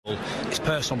It's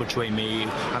personal between me and you,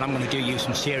 and I'm going to do you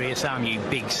some serious harm, you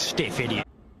big stiff idiot.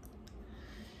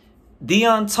 The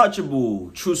Untouchable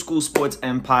True School Sports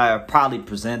Empire proudly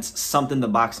presents something the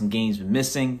boxing game's been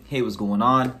missing. Hey, what's going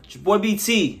on? It's your boy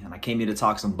BT, and I came here to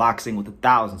talk some boxing with the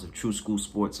thousands of True School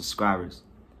Sports subscribers.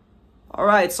 All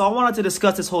right, so I wanted to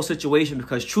discuss this whole situation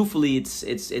because truthfully,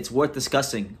 it's worth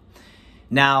discussing.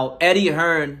 Now, Eddie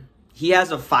Hearn, he has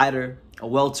a fighter, a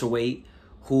welterweight,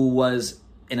 who was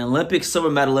an Olympic silver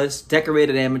medalist,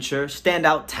 decorated amateur,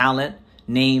 standout talent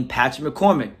named Patrick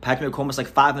McCormack. Patrick McCormack's like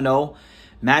 5-0.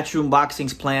 Matchroom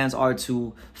Boxing's plans are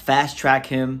to fast track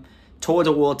him towards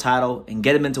a world title and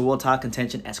get him into world title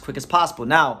contention as quick as possible.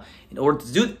 Now, in order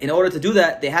to do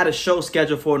that, they had a show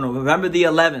scheduled for November the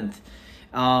 11th.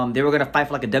 They were going to fight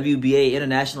for like a WBA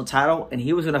international title, and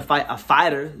he was going to fight a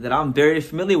fighter that I'm very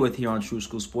familiar with here on True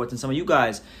School Sports, and some of you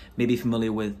guys may be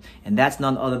familiar with, and that's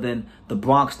none other than the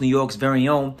Bronx, New York's very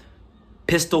own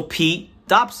Pistol Pete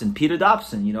Dobson, Peter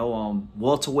Dobson. You know,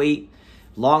 welterweight,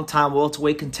 long-time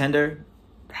welterweight contender,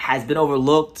 has been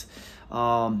overlooked,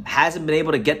 hasn't been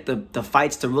able to get the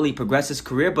fights to really progress his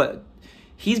career, but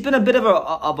he's been a bit of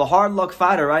a hard luck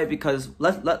fighter, right? Because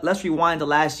let's rewind to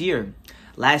last year.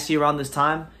 Last year around this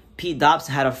time, Pete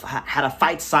Dobson had a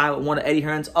fight signed with one of Eddie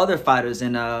Hearn's other fighters,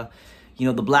 and the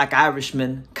Black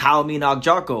Irishman Caohmin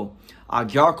Agyarko.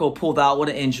 Agyarko pulled out with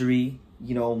an injury,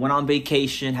 went on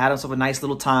vacation, had himself a nice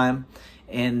little time,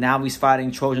 and now he's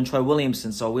fighting Trojan Troy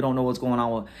Williamson. So we don't know what's going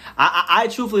on with. I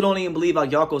truthfully don't even believe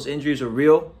Agyarko's injuries are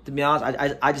real. To be honest,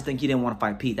 I just think he didn't want to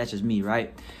fight Pete. That's just me,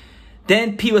 right?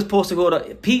 Then Pete was supposed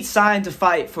to Pete signed to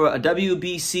fight for a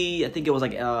WBC. I think it was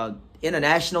like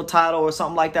international title or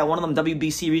something like that, one of them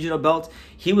WBC regional belts.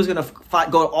 He was going to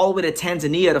go all the way to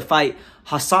Tanzania to fight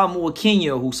Hassan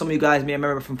Muakinyo, who some of you guys may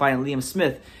remember from fighting Liam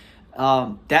Smith.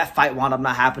 That fight wound up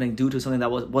not happening due to something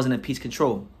that wasn't in Pete's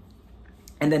control.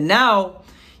 And then now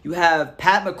you have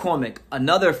Pat McCormack,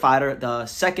 another fighter,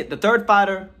 the third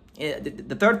fighter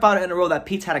in a row that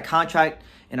Pete's had a contract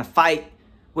in a fight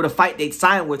with a fight they'd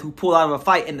signed with, who pulled out of a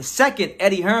fight, and the second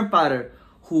Eddie Hearn fighter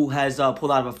who has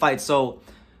pulled out of a fight. So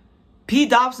Pete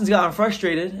Dobson's gotten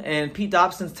frustrated, and Pete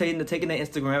Dobson's taking to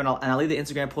Instagram, and I'll leave the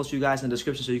Instagram post for you guys in the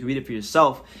description so you can read it for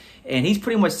yourself. And he's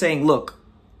pretty much saying, look,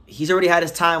 he's already had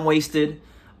his time wasted,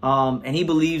 and he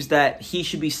believes that he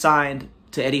should be signed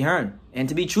to Eddie Hearn. And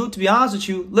to be honest with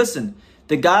you, listen,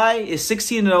 the guy is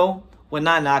 16-0 with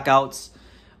 9 knockouts.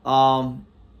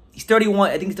 He's 31.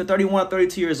 I think he's 31 or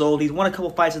 32 years old. He's won a couple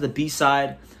fights at the B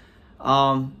side.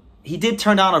 He did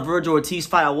turn down a Virgil Ortiz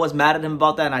fight. I was mad at him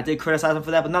about that, and I did criticize him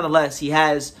for that. But nonetheless, he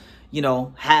has,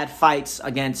 had fights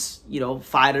against,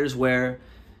 fighters where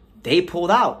they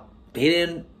pulled out. They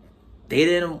didn't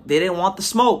want the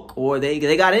smoke, or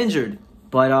they got injured.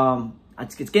 But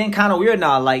it's getting kind of weird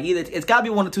now. Like, either it's got to be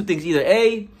one of two things. Either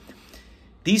A,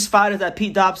 these fighters that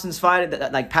Pete Dobson's fighting,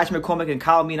 like Patrick McCormack and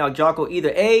Caohmin Agyarko,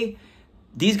 either A,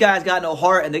 these guys got no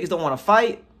heart and they just don't want to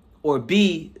fight, or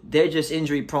B, they're just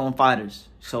injury-prone fighters.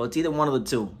 So it's either one of the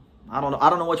two. I don't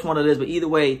know which one it is, but either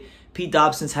way, Pete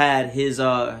Dobson's had his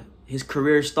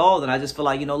career stalled, and I just feel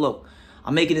like, look,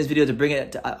 I'm making this video to bring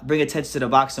attention to the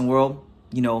boxing world.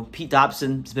 Pete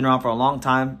Dobson's been around for a long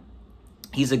time.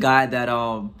 He's a guy that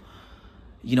I'm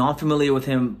familiar with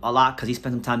him a lot because he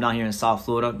spent some time down here in South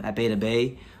Florida at Beta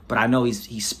Bay. But I know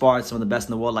he's sparred some of the best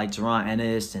in the world, like Jerron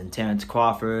Ennis and Terrence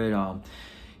Crawford.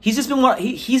 He's just been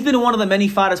he's been one of the many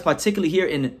fighters, particularly here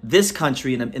in this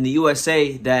country, in the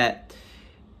USA, that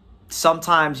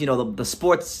sometimes, the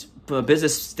sports, from a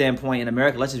business standpoint in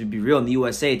America, let's just be real, in the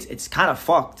USA, it's kind of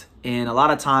fucked. And a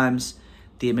lot of times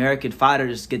the American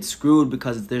fighters get screwed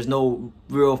because there's no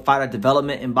real fighter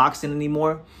development in boxing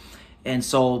anymore. And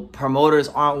so promoters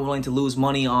aren't willing to lose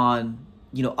money on,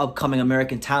 upcoming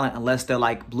American talent unless they're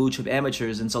like blue chip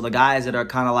amateurs. And so the guys that are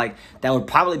kind of like, that would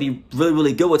probably be really,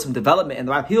 really good with some development and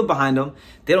the right people behind them,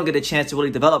 they don't get a chance to really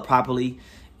develop properly,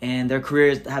 and their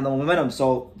careers have no momentum.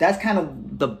 So that's kind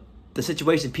of the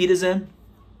situation Pete is in.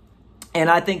 And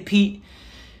I think Pete,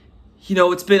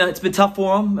 it's been tough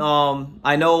for him.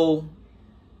 I know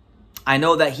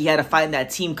that he had a fight in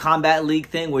that Team Combat League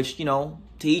thing, which, to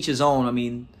each his own. I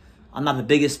mean, I'm not the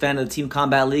biggest fan of the Team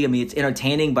Combat League. I mean, it's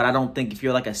entertaining, but I don't think if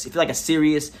you're like a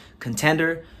serious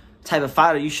contender type of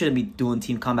fighter, you shouldn't be doing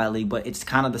Team Combat League. But it's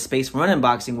kind of the space we're in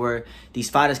boxing, where these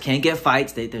fighters can't get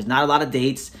fights. There's not a lot of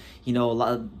dates.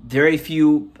 Very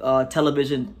few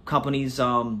television companies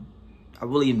are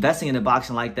really investing in the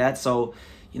boxing like that. So,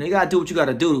 you gotta do what you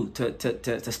gotta do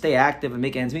to stay active and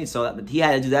make ends meet. So he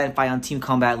had to do that and fight on Team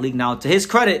Combat League. Now, to his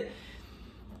credit,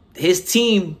 his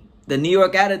team, the New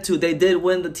York Attitude, they did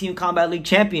win the Team Combat League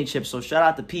championship. So shout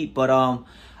out to Pete. But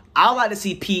I'd like to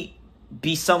see Pete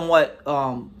be somewhat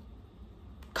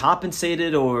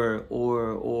compensated or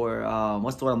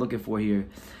what's the word I'm looking for here?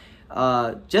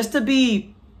 Just to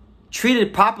be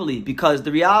treated properly, because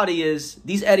the reality is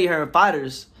these Eddie Hearn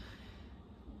fighters,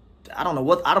 I don't know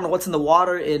what's in the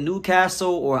water in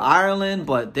Newcastle or Ireland,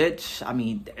 but I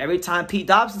mean, every time Pete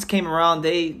Dobson came around,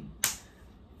 they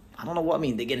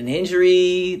get an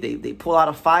injury, they pull out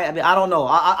a fight. I mean, I don't know.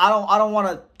 I don't want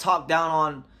to talk down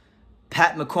on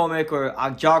Pat McCormack or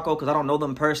Agyarko because I don't know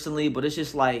them personally, but it's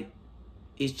just like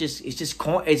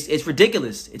it's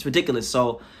ridiculous. It's ridiculous.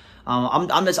 So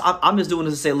I'm just doing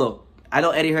this to say, look, I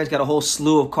know Eddie Hearn's got a whole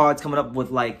slew of cards coming up with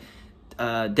like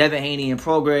Devin Haney and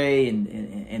Prograis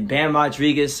and Bam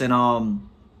Rodriguez and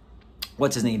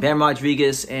what's his name? Bam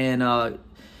Rodriguez and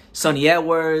Sonny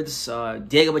Edwards,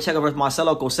 Diego Pacheco versus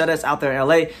Marcelo Coceres out there in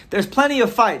LA. There's plenty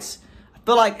of fights. I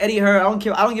feel like Eddie Hearn, I don't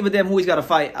care. I don't give a damn who he's got to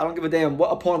fight. I don't give a damn what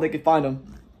opponent they can find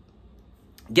him.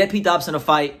 Get Pete Dobson a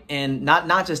fight, and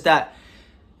not just that.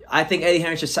 I think Eddie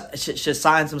Hearn should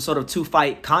sign some sort of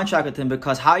 2-fight contract with him,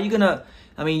 because how are you gonna?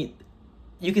 I mean,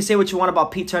 you can say what you want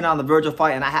about Pete turning on the Virgil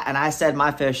fight, and I said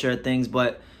my fair share of things,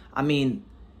 but I mean,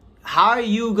 how are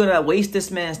you gonna waste this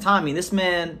man's time? I mean, this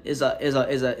man is a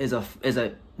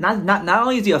not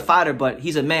only is he a fighter, but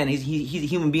he's a man. He's a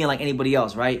human being like anybody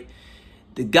else, right?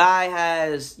 The guy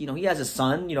has, he has a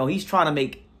son. He's trying to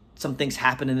make some things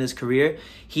happen in his career.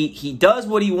 He does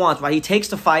what he wants, right? He takes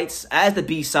the fights as the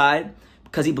B-side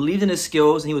because he believed in his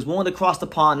skills, and he was willing to cross the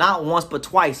pond not once but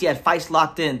twice. He had fights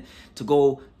locked in to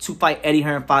go to fight Eddie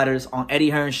Hearn fighters on Eddie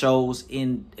Hearn shows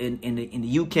in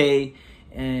the UK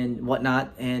and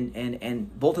whatnot,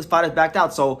 and both his fighters backed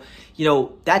out. So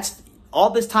that's all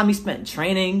this time he spent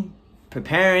training,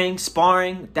 preparing,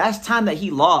 sparring. That's time that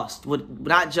he lost with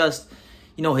not just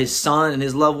his son and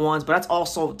his loved ones, but that's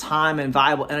also time and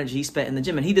valuable energy he spent in the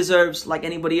gym. And he deserves, like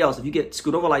anybody else, if you get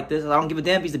screwed over like this, I don't give a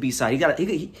damn if he's the B-side.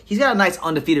 He's got a nice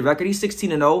undefeated record. He's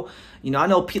 16-0. I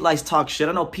know Pete likes to talk shit.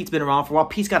 I know Pete's been around for a while.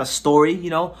 Pete's got a story.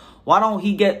 Why don't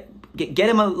he get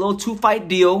him a little 2-fight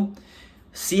deal?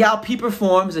 See how Pete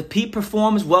performs. If Pete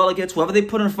performs well against whoever they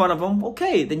put in front of him,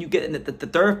 okay, then you get in the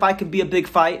third fight can be a big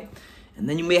fight. And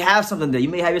then you may have something there. You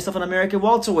may have yourself an American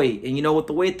welterweight. And with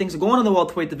the way things are going in the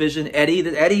welterweight division, Eddie,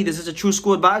 this is a true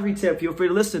school advisory tip. Feel free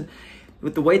to listen.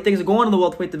 With the way things are going in the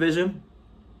welterweight division,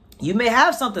 you may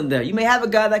have something there. You may have a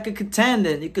guy that could contend,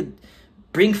 and you could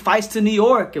bring fights to New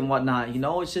York and whatnot.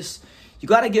 It's just, you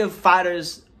got to give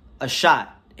fighters a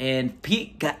shot. And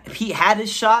Pete had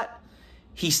his shot.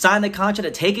 He signed the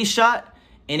contract to take his shot.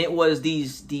 And it was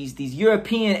these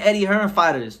European Eddie Hearn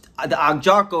fighters, the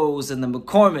Agyarkos and the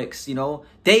McCormacks,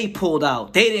 they pulled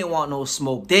out. They didn't want no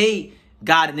smoke. They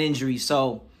got an injury.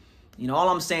 So, all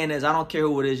I'm saying is I don't care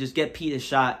who it is. Just get Pete a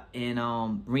shot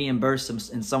and reimburse him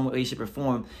in some way, shape, or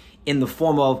form, in the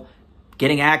form of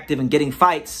getting active and getting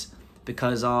fights,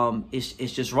 because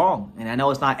it's just wrong. And I know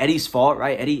it's not Eddie's fault,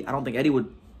 right? I don't think Eddie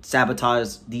would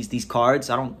sabotage these cards.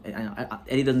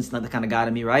 Eddie doesn't not the kind of guy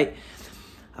to me, right?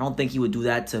 I don't think he would do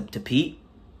that to Pete.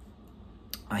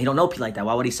 He don't know Pete like that.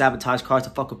 Why would he sabotage cards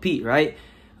to fuck with Pete, right?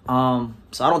 So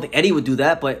I don't think Eddie would do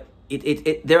that. But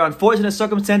they're unfortunate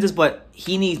circumstances. But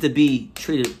he needs to be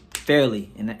treated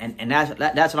fairly, and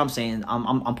that's what I'm saying.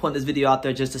 I'm putting this video out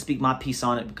there just to speak my piece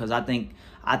on it, because I think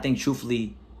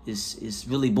truthfully is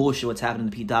really bullshit what's happening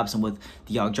to Pete Dobson with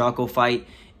the Agyarko fight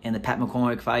and the Pat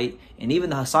McCormack fight and even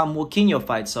the Hassan Moutinho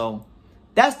fight. So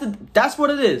that's what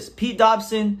it is. Pete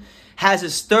Dobson has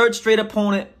his third straight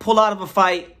opponent pull out of a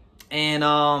fight, and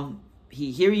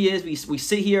here he is. We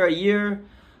sit here a year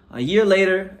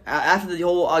later after the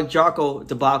whole Agyarko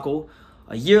debacle.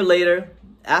 A year later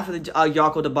after the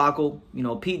Agyarko debacle,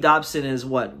 Pete Dobson is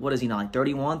what is he now, like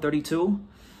 31, 32?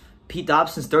 Pete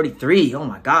Dobson's 33. Oh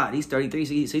my God, he's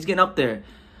 33. So he's getting up there.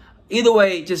 Either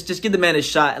way, just give the man a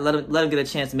shot and let him get a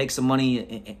chance to make some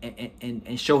money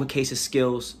and showcase his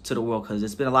skills to the world, because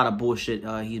it's been a lot of bullshit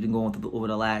he's been going through over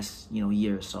the last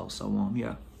year or so. So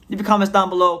yeah, leave your comments down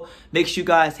below. Make sure you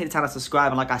guys hit the time to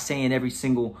subscribe. And like I say in every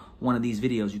single one of these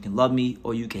videos, you can love me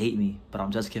or you can hate me, but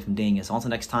I'm just a kid from Dang It. So until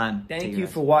next time, thank you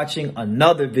for watching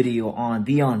another video on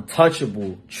the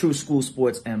untouchable True School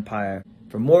Sports Empire.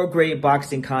 For more great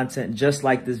boxing content just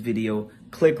like this video,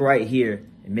 click right here.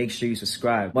 And make sure you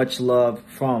subscribe. Much love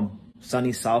from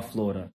sunny South Florida.